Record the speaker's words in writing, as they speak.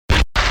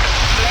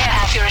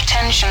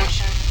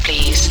Attention,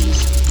 please.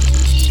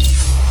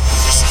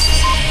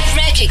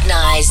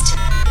 Recognized.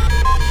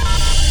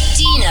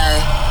 Dino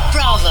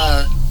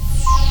Bravo.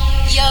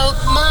 Yo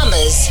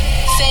Mama's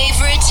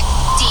favorite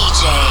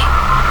DJ.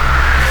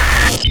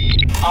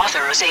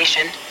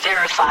 Authorization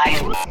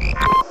verified.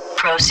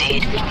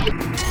 Proceed.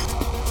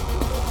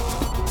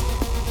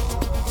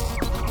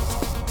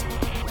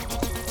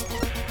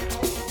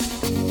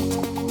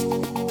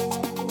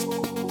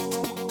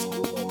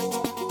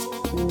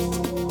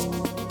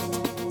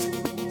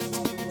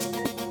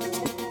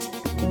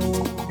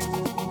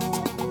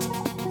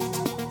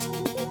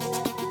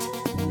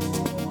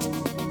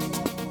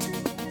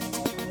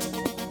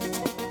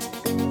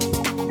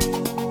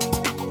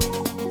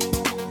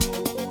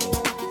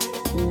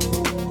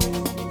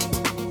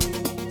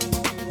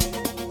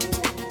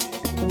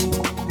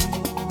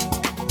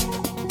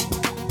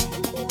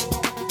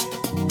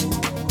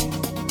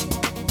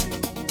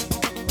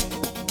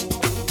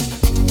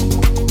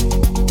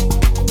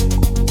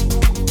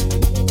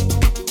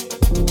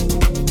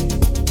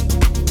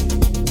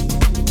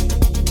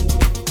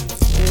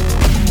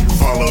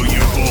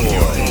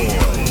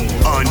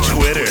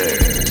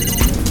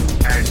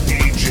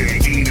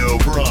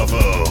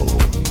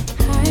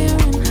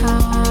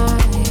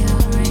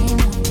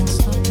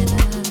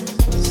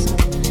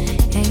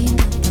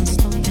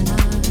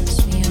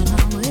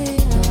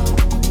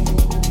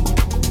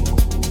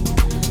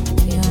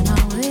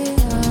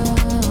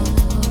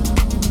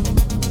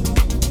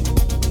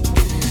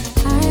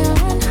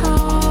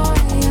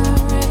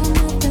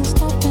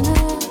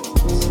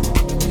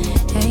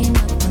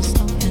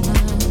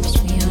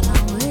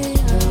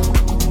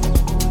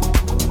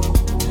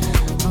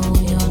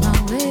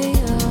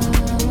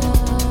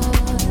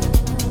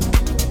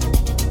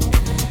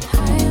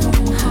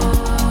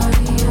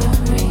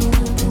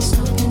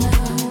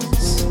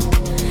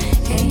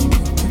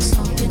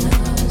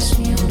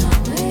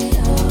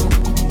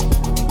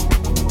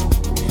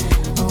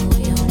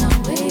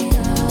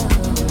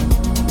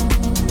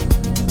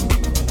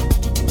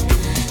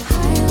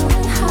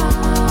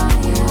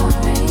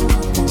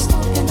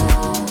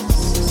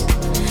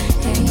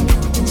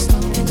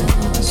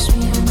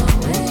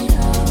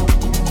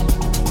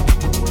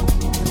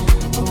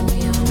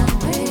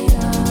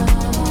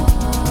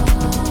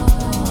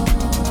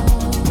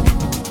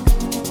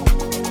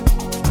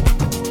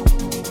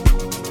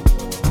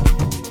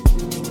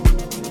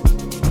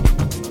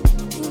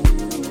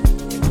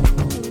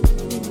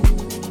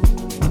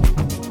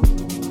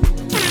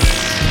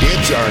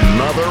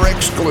 Another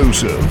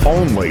exclusive,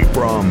 only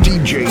from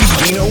DJ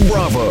Dino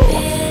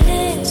Bravo.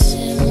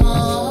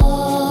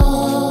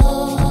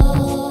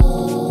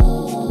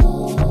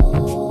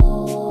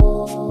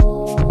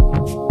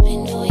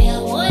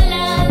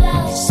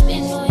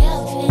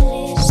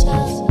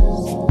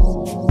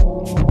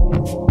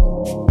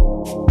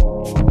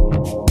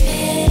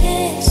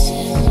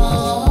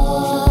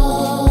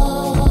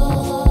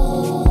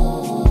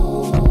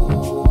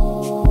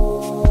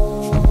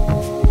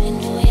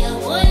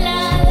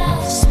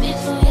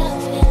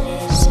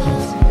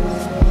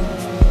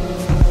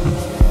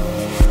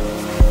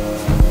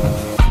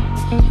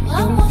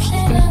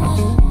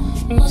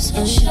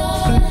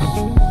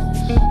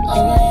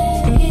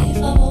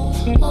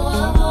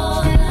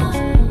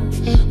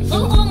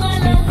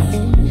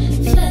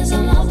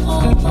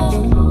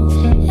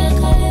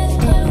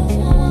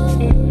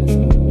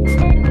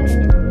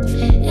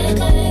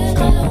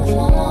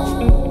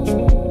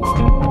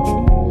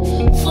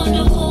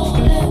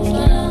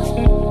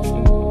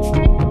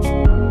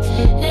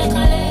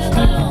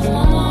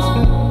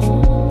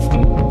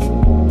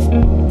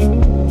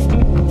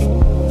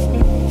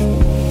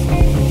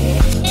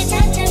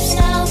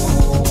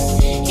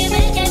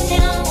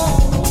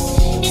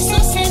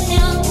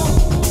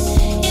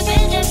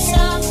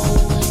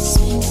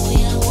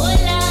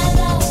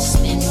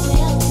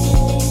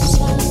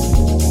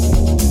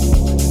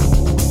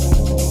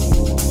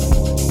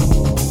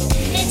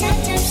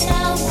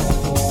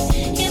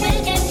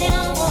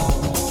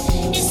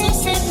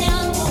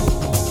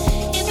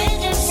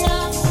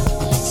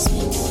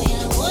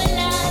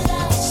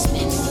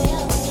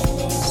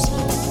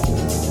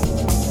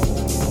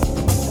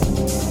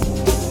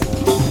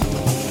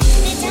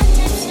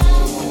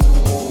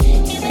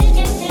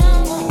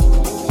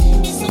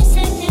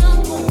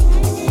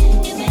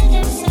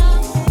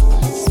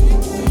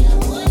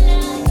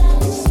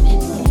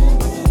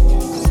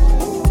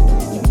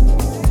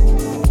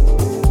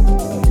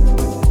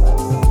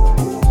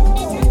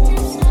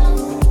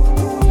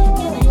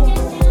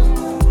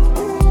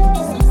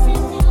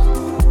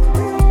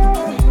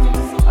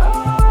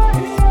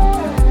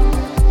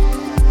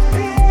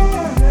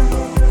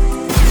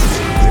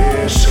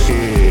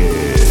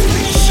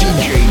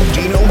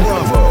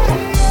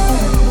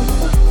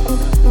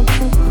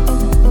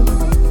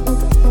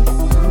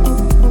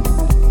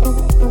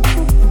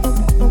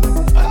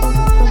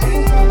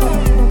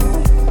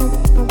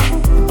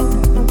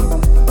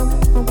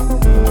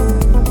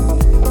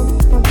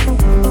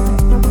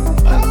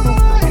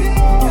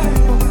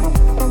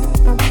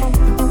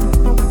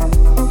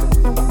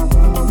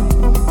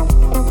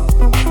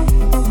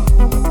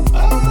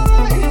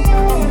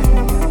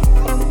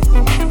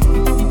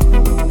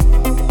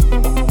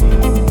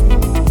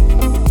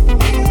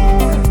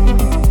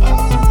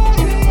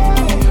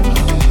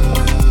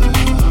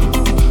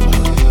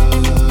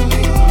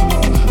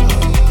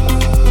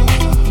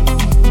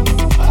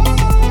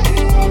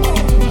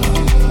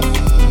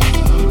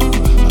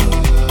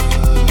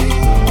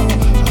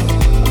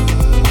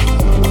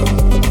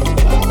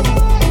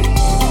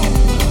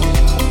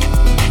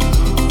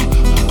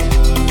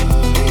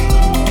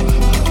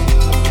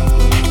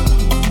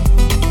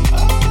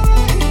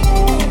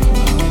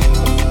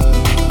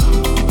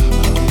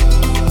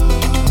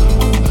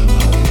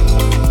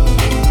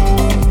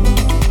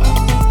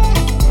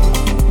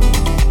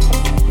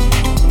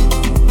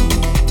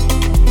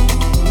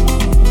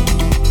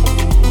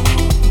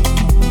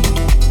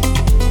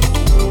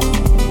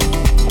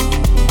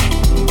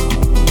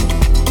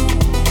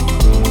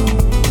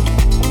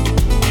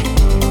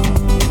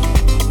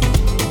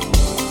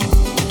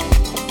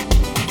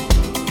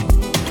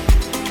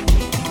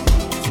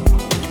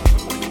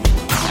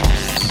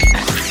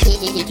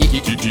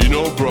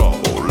 Dino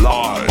Bravo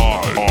live.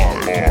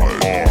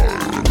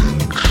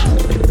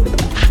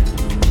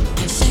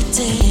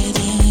 Infected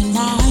in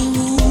my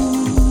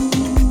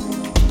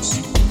wounds,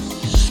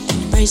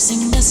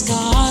 embracing the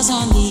scars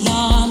on the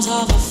arms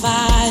of a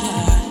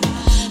fighter.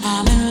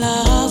 I'm in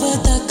love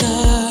with the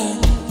girl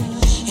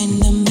in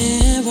the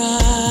mirror,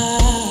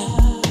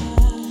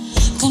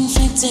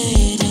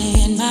 conflicted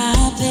in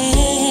my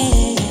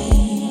pain.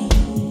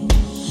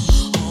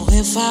 Oh,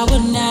 if I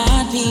would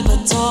not be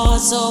but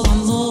taught, so I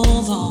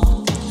move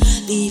on,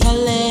 leave a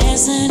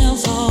lesson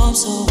of hope,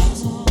 so I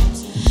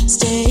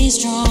stay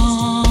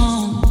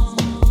strong.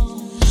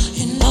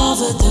 In love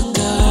with the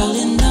girl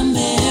in the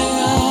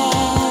mirror.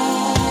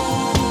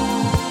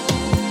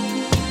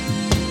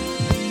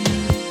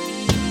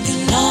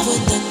 In love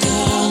with the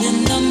girl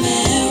in the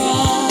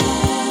mirror.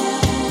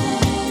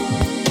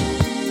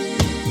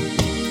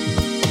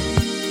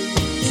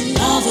 In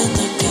love with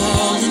the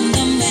girl in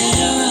the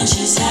mirror.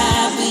 She's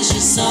happy,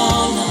 she's so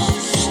loved.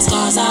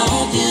 Scars are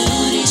her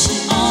beauty, she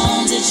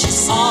owns it,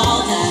 she's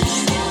all that.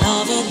 In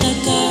love with the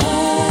girl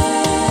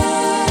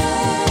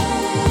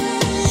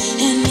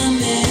in the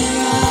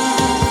mirror.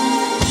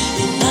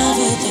 In love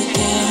with the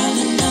girl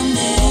in the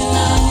mirror.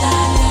 Love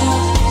that girl,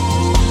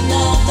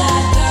 love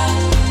that girl,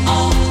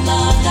 oh,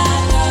 love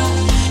that girl.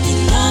 In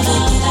love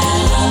with the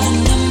girl in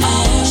the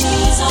mirror.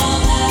 She's all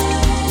that,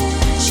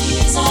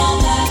 she's all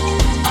that,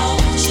 oh,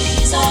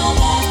 she's all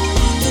that.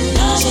 In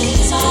love with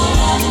the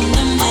girl in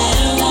the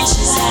mirror.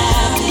 She's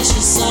happy,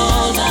 she's so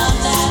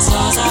loved that.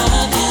 Scars are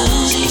her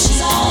beauty, she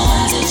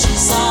owns it,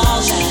 she's all that.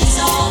 She's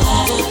all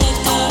that with the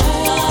girl,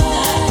 love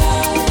that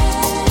girl,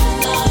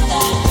 love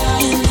that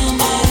girl in the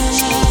mirror.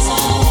 She's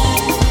all that,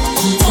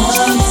 oh,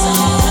 she's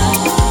all that.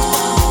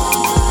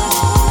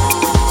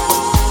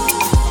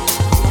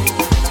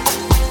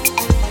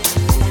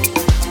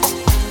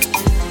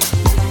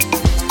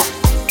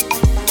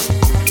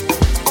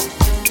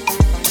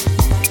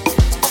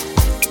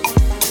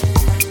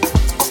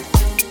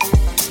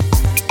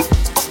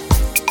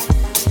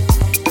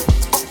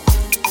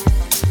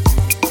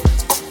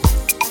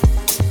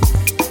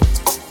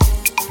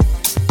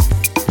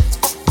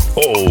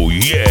 Oh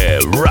yeah,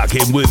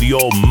 rocking with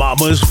your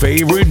mama's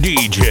favorite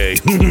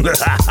DJ,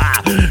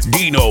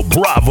 Dino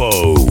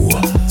Bravo.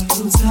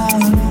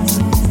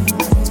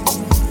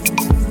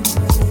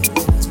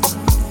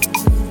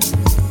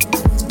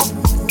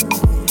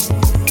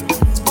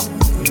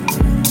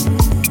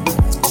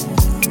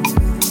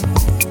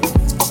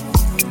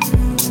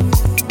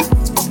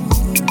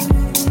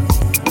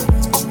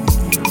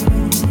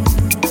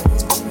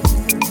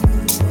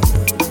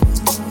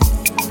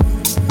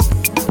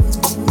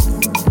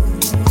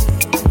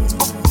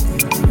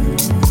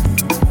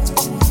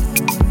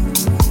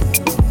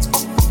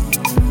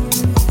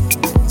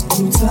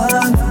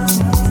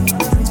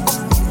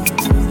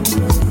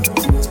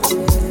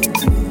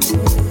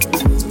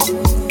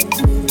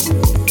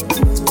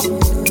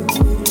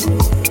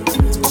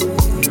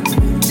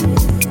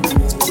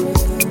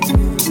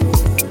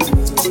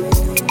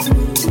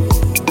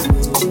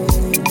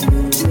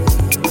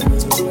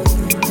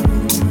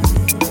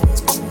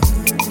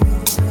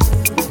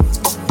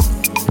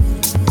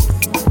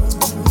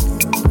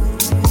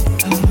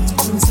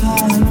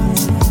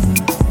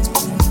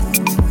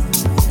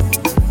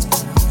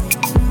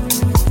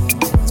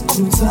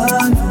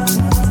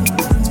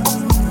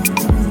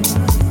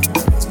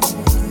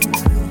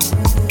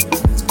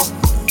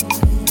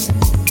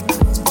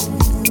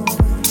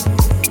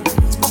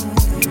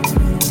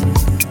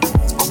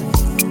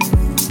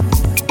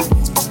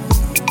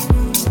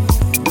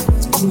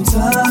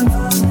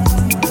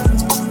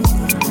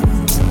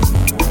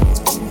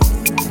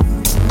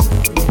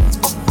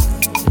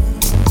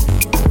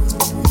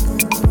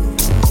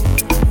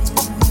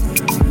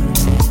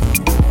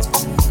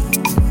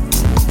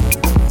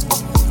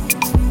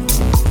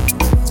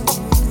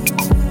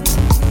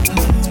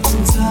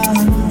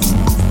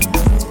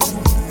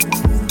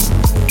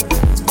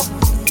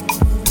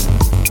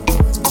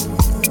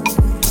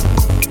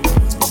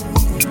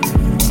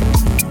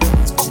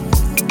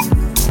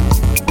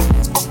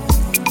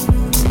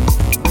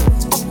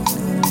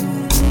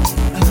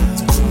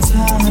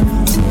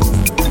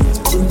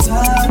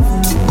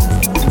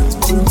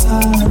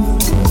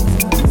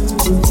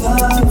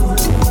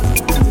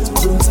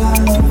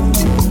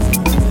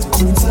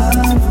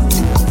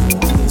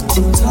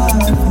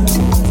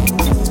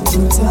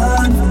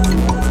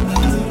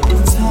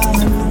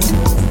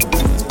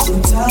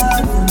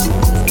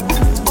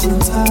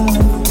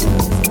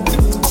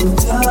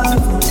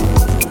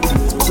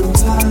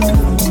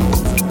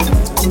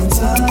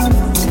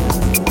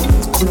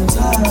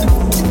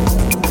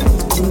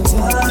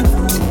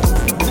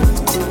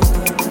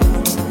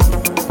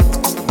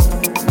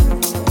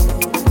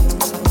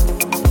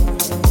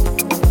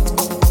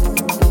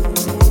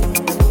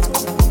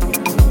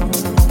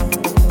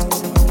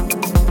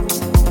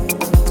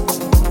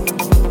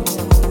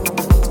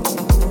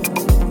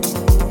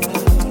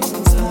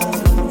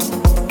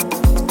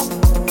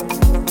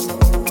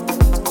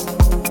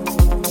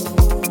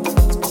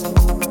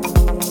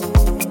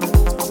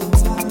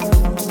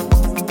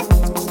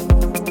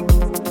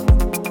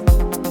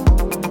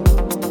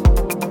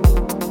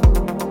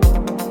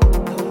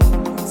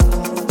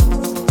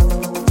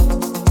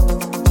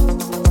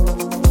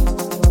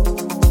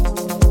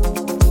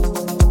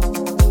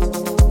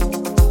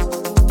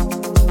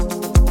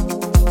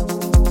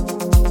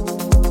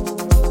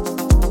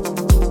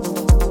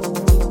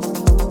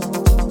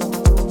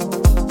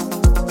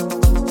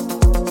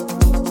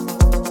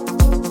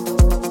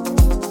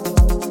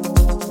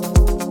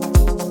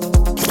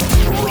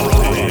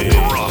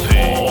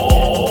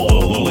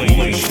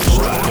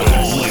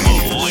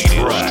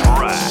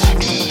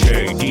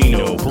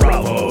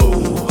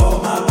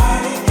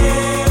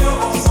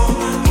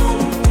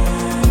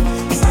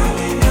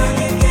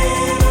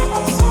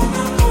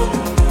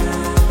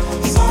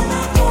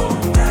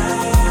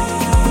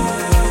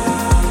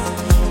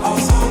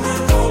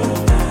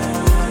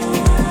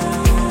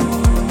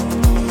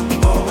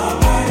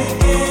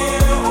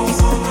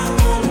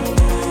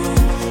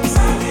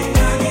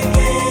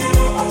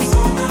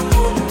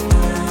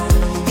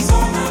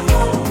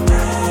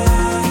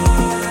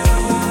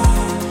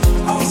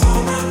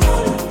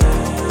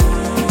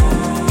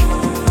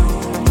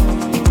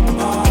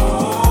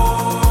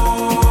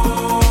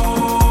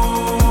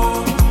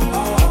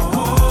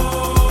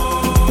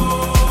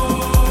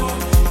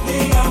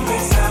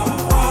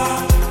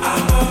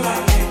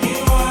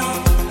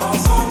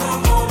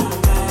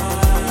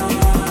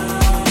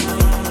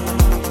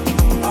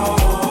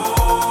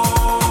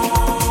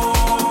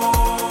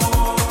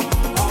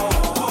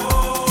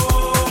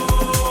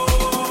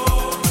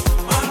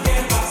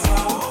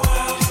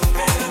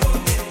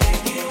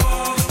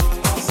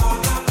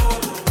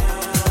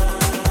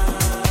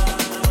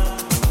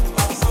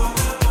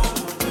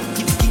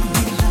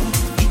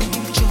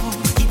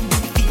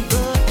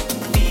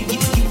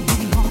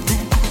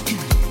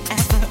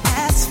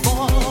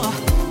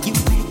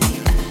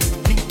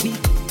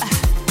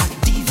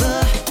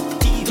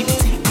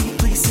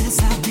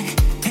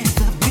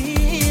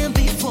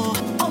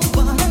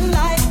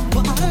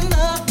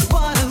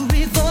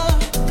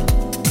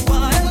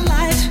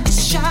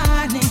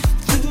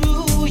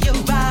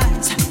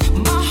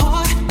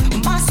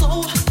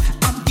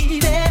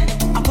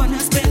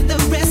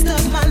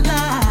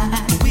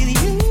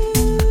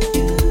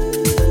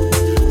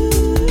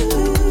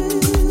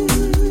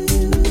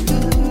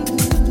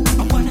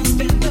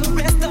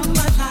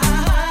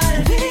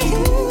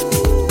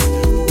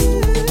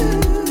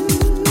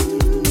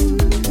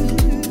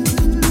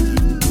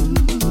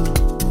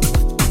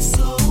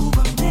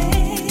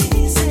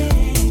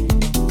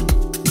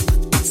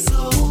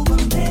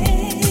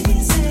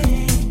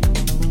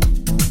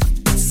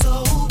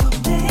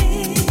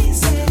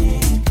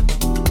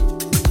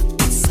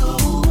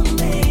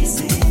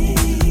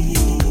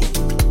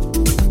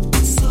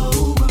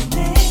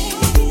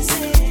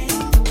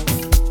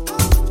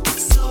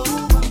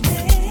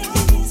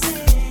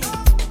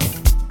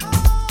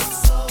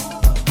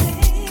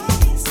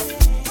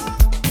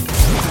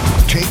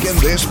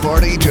 taking this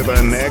party to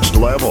the next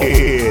level.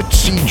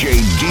 It's CJ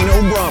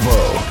Dino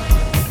Bravo.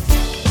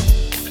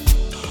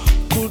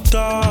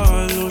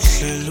 Kudalo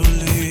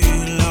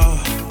selulila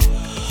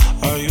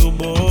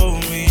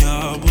ayubomi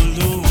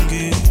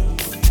abulungi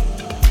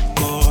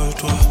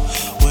kodwa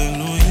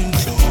wena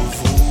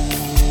uyindlovu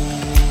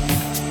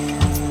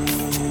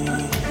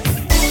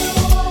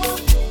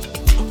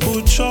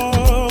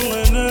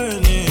ujongene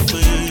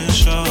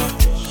nexesha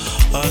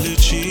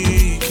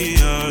alijiki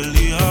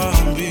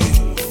alihambi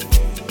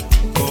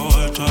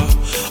kodwa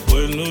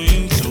wena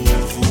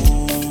uyindlovu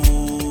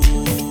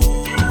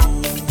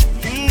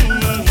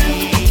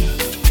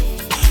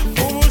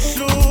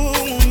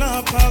ubuhlungu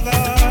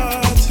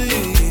naphakathi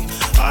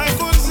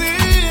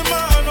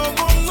ayikunzima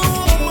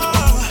nokunquma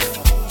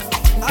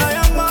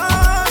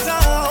ayamaza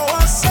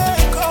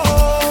wasekho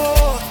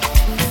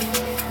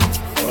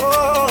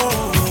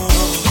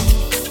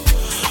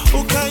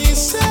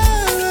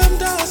ukhanyisele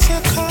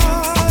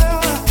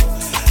mntasekhaya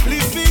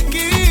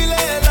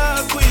lifikile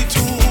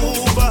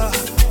lakwithuba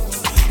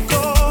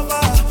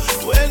ngoba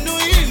wena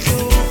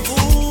uyindlovu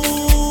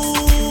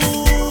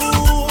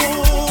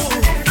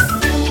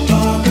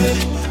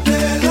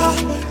babelela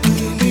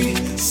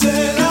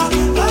qinisela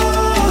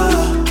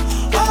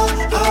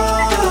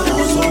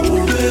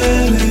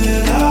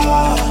uzophumelela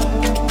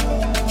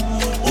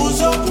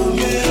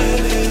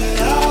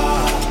uzophumelela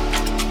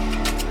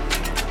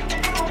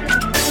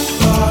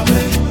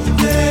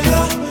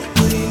babelela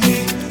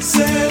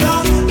qinisela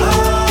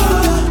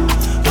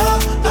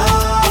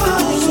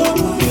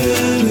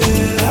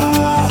uzophumelela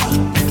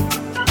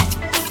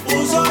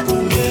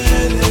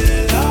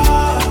uzophumelela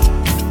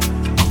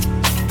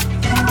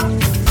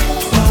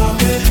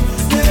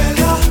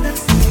babelela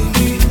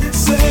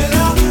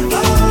qinisela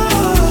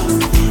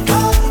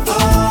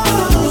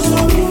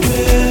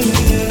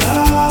uzophumelela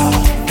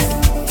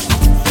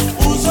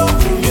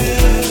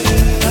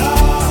uzophumelela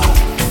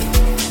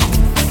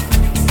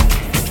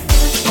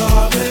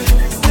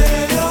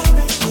babelela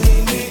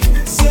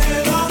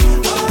qinisela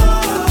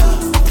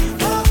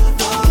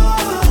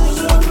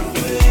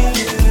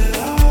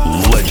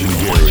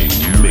Legendary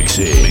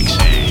mixing.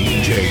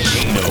 DJ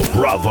Dino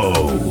Bravo.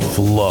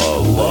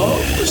 Flow.